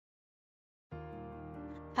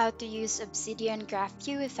How to use Obsidian Graph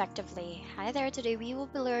View effectively. Hi there, today we will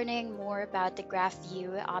be learning more about the Graph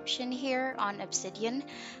View option here on Obsidian.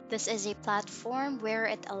 This is a platform where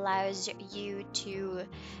it allows you to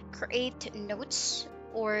create notes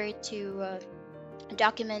or to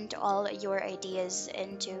document all your ideas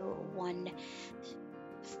into one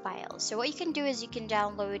file. So what you can do is you can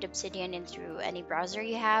download Obsidian in through any browser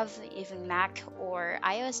you have, even Mac or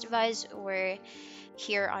iOS device or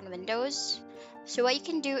here on Windows. So what you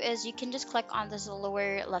can do is you can just click on this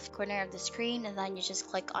lower left corner of the screen, and then you just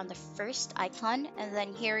click on the first icon, and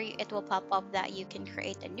then here it will pop up that you can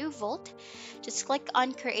create a new vault. Just click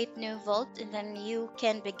on create new vault, and then you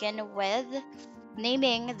can begin with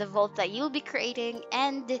naming the vault that you'll be creating,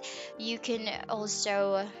 and you can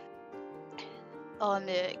also um,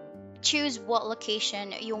 choose what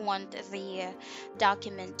location you want the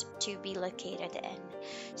document to be located in.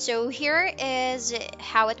 So here is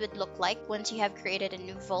how it would look like once you have created a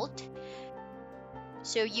new vault.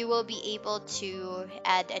 So you will be able to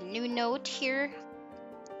add a new note here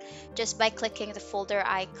just by clicking the folder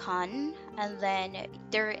icon, and then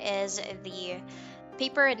there is the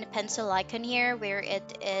paper and the pencil icon here where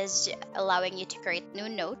it is allowing you to create new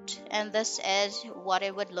note, and this is what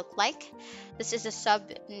it would look like. This is a sub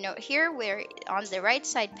note here where on the right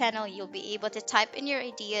side panel you'll be able to type in your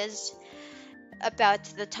ideas about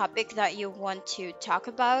the topic that you want to talk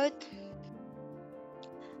about.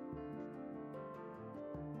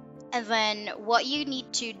 And then what you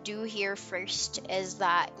need to do here first is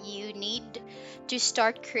that you need to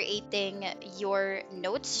start creating your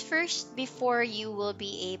notes first before you will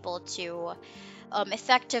be able to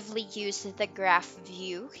effectively use the graph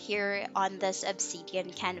view here on this Obsidian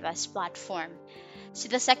Canvas platform. So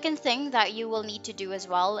the second thing that you will need to do as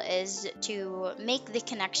well is to make the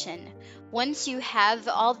connection. Once you have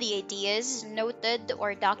all the ideas noted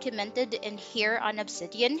or documented in here on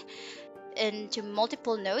Obsidian into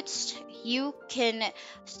multiple notes, you can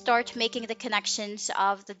start making the connections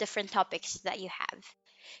of the different topics that you have.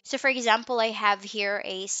 So for example, I have here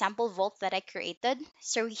a sample vault that I created.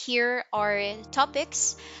 So here are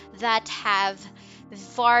topics that have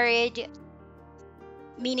varied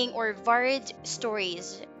meaning or varied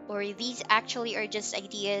stories, or these actually are just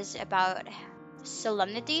ideas about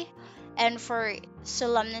solemnity. And for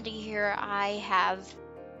solemnity here, I have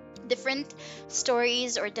different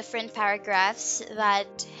stories or different paragraphs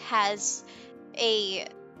that has a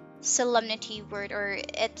solemnity word, or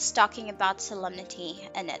it's talking about solemnity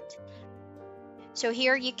in it. So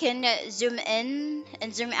here you can zoom in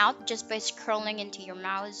and zoom out just by scrolling into your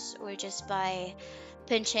mouse or just by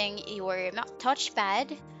pinching your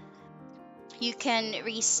touchpad. You can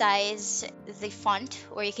resize the font,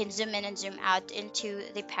 or you can zoom in and zoom out into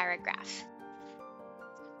the paragraph.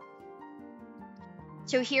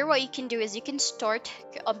 So here what you can do is you can start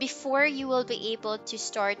before you will be able to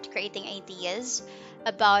start creating ideas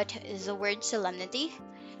about the word solemnity.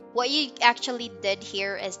 What you actually did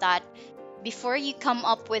here is that before you come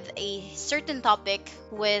up with a certain topic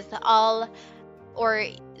with all, or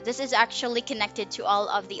this is actually connected to all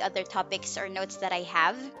of the other topics or notes that I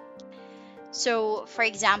have. So for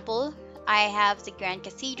example, I have the Grand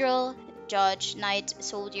Cathedral, Judge, Knight,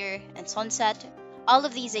 Soldier, and Sunset. All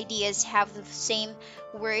of these ideas have the same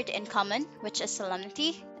word in common, which is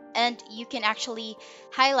solemnity, and you can actually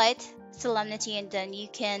highlight solemnity and then you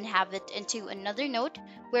can have it into another note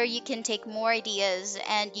where you can take more ideas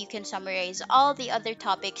and you can summarize all the other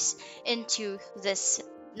topics into this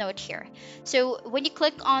note here. So when you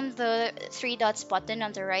click on the three dots button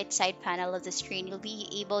on the right side panel of the screen, you'll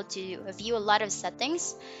be able to view a lot of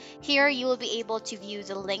settings. Here you will be able to view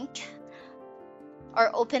the link or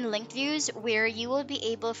open link views, where you will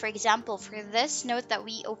be able, for example, for this note that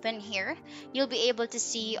we open here, you'll be able to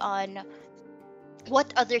see on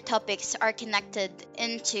what other topics are connected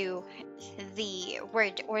into the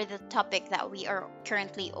word or the topic that we are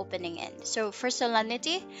currently opening in. So for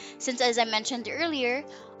solemnity, since as I mentioned earlier,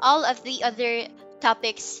 all of the other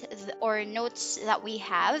topics or notes that we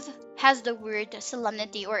have has the word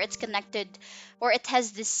solemnity, or it's connected, or it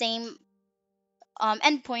has the same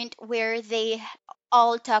endpoint where they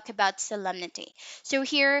all talk about solemnity. So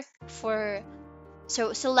here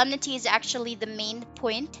so solemnity is actually the main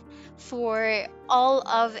point for all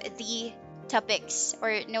of the topics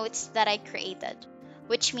or notes that I created,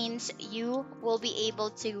 which means you will be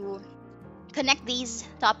able to connect these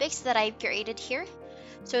topics that I've created here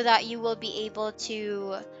so that you will be able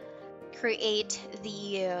to create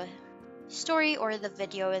the story or the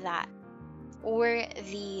video that, or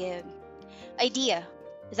the idea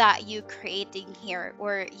that you creating here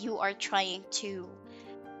or you are trying to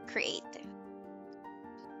create.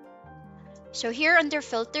 So here under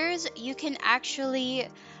filters, you can actually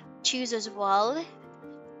choose as well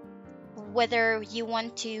whether you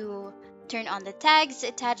want to turn on the tags,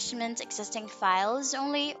 attachments, existing files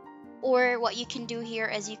only, or what you can do here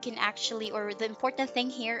is you can actually, or the important thing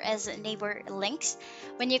here is neighbor links.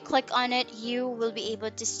 When you click on it, you will be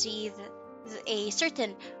able to see a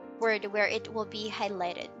certain word where it will be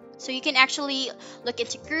highlighted. So you can actually look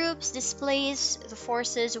into groups, displays, the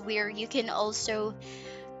forces, where you can also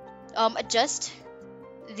adjust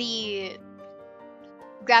the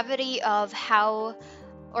gravity of how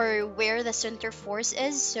or where the center force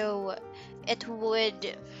is, so it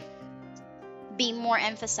would be more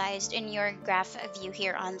emphasized in your graph view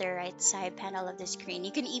here on the right side panel of the screen.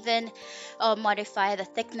 You can even modify the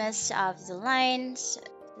thickness of the lines,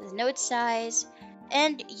 the node size,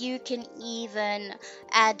 and you can even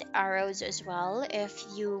add arrows as well if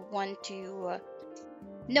you want to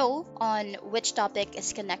know on which topic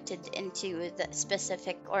is connected into the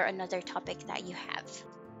specific or another topic that you have.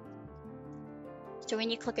 So when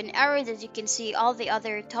you click on arrows, as you can see, all the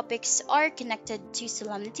other topics are connected to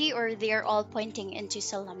Solemnity, or they are all pointing into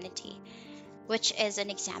Solemnity, which is an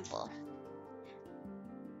example.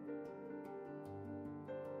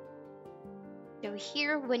 So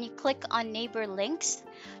here, when you click on neighbor links,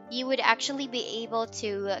 you would actually be able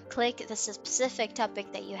to click the specific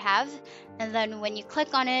topic that you have, and then when you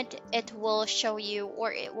click on it, it will show you,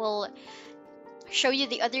 or it will show you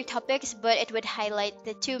the other topics, but it would highlight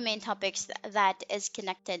the two main topics that is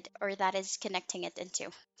connected, or that is connecting it into.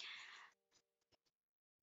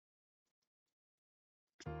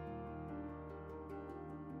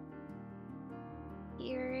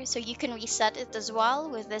 Here, so you can reset it as well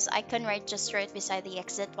with this icon just right beside the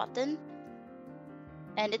exit button.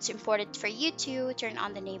 And it's important for you to turn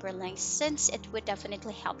on the neighbor links, since it would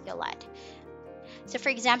definitely help you a lot. So for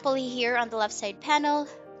example, here on the left side panel,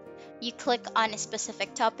 you click on a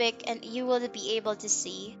specific topic and you will be able to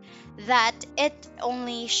see that it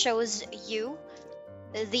only shows you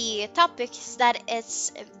the topics that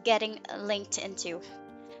it's getting linked into.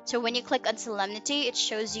 So when you click on Solemnity, it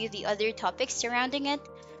shows you the other topics surrounding it.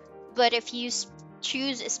 But if you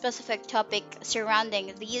choose a specific topic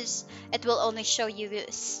surrounding these, it will only show you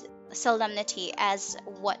Solemnity as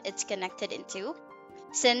what it's connected into,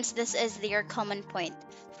 since this is their common point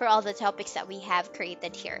for all the topics that we have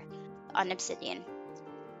created here on Obsidian.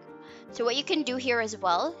 So what you can do here as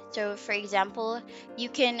well, so for example, you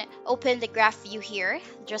can open the graph view here,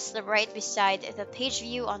 just right beside the page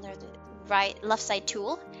view on the left side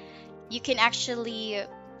tool. You can actually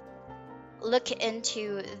look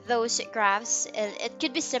into those graphs. It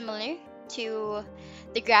could be similar to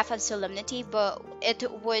the graph of Solemnity, but it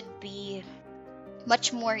would be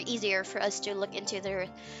much more easier for us to look into the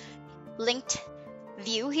linked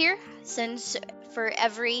view here, since for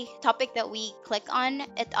every topic that we click on,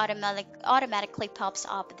 it automatically pops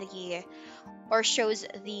up the, or shows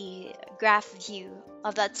the graph view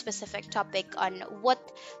of that specific topic on what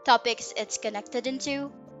topics it's connected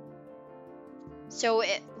into. So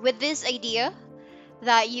with this idea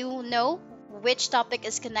that you know which topic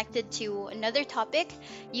is connected to another topic,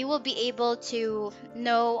 you will be able to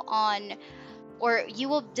know on, or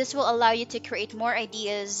this will allow you to create more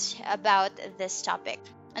ideas about this topic.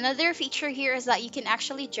 Another feature here is that you can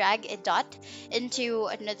actually drag a dot into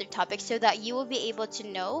another topic, so that you will be able to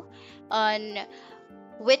know on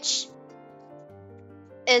which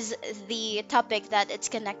is the topic that it's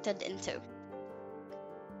connected into.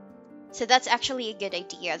 So that's actually a good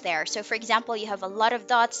idea there. So for example, you have a lot of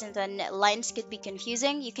dots and then lines could be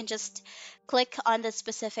confusing. You can just click on the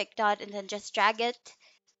specific dot and then just drag it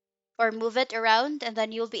or move it around, and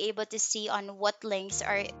then you'll be able to see on what links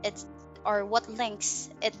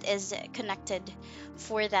it is connected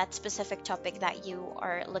for that specific topic that you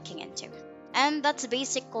are looking into. And that's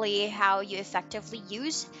basically how you effectively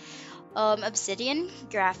use Obsidian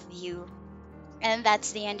Graph View. And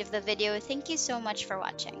that's the end of the video. Thank you so much for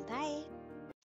watching. Bye.